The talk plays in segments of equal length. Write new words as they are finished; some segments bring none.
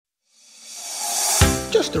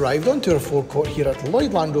Just arrived onto our forecourt here at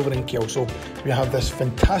Lloyd Land Rover in Kelso. We have this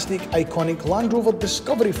fantastic, iconic Land Rover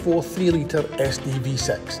Discovery 4 3-litre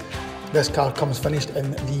Sdv6. This car comes finished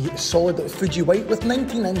in the solid Fuji white with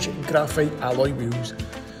 19-inch graphite alloy wheels.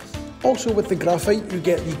 Also with the graphite you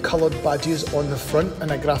get the coloured badges on the front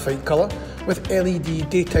in a graphite colour with LED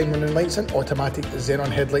daytime running lights and automatic xenon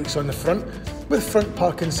headlights on the front with front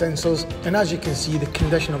parking sensors, and as you can see the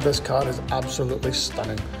condition of this car is absolutely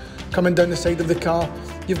stunning. Coming down the side of the car,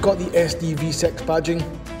 you've got the Sdv6 badging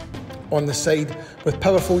on the side with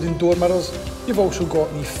power folding door mirrors. You've also got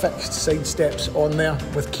the fixed side steps on there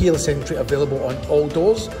with keyless entry available on all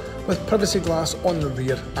doors with privacy glass on the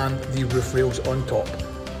rear and the roof rails on top.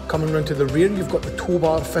 Coming round to the rear, you've got the tow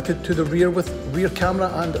bar fitted to the rear with rear camera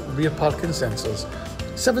and rear parking sensors.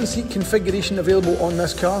 7-seat configuration available on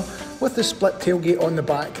this car with the split tailgate on the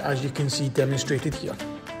back, as you can see demonstrated here.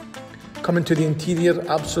 Coming to the interior,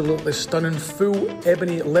 absolutely stunning full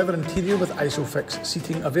ebony leather interior with ISOFIX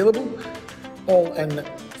seating available, all in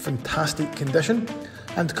fantastic condition.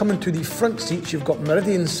 And coming to the front seats, you've got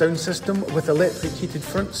Meridian sound system with electric heated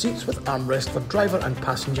front seats with armrest for driver and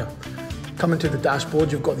passenger. Coming to the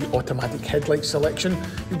dashboard, you've got the automatic headlight selection,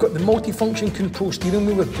 you've got the multifunction control steering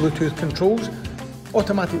wheel with Bluetooth controls,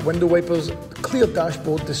 automatic window wipers, clear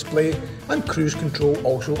dashboard display and cruise control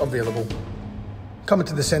also available. Coming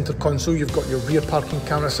to the centre console, you've got your rear parking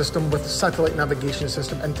camera system with satellite navigation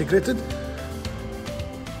system integrated.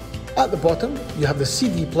 At the bottom, you have the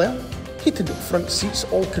CD player, heated front seats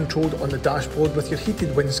all controlled on the dashboard with your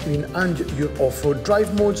heated windscreen and your off-road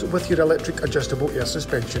drive modes with your electric adjustable air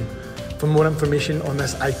suspension. For more information on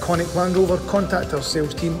this iconic Land Rover, contact our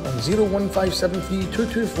sales team on 01573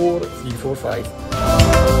 224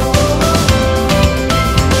 345.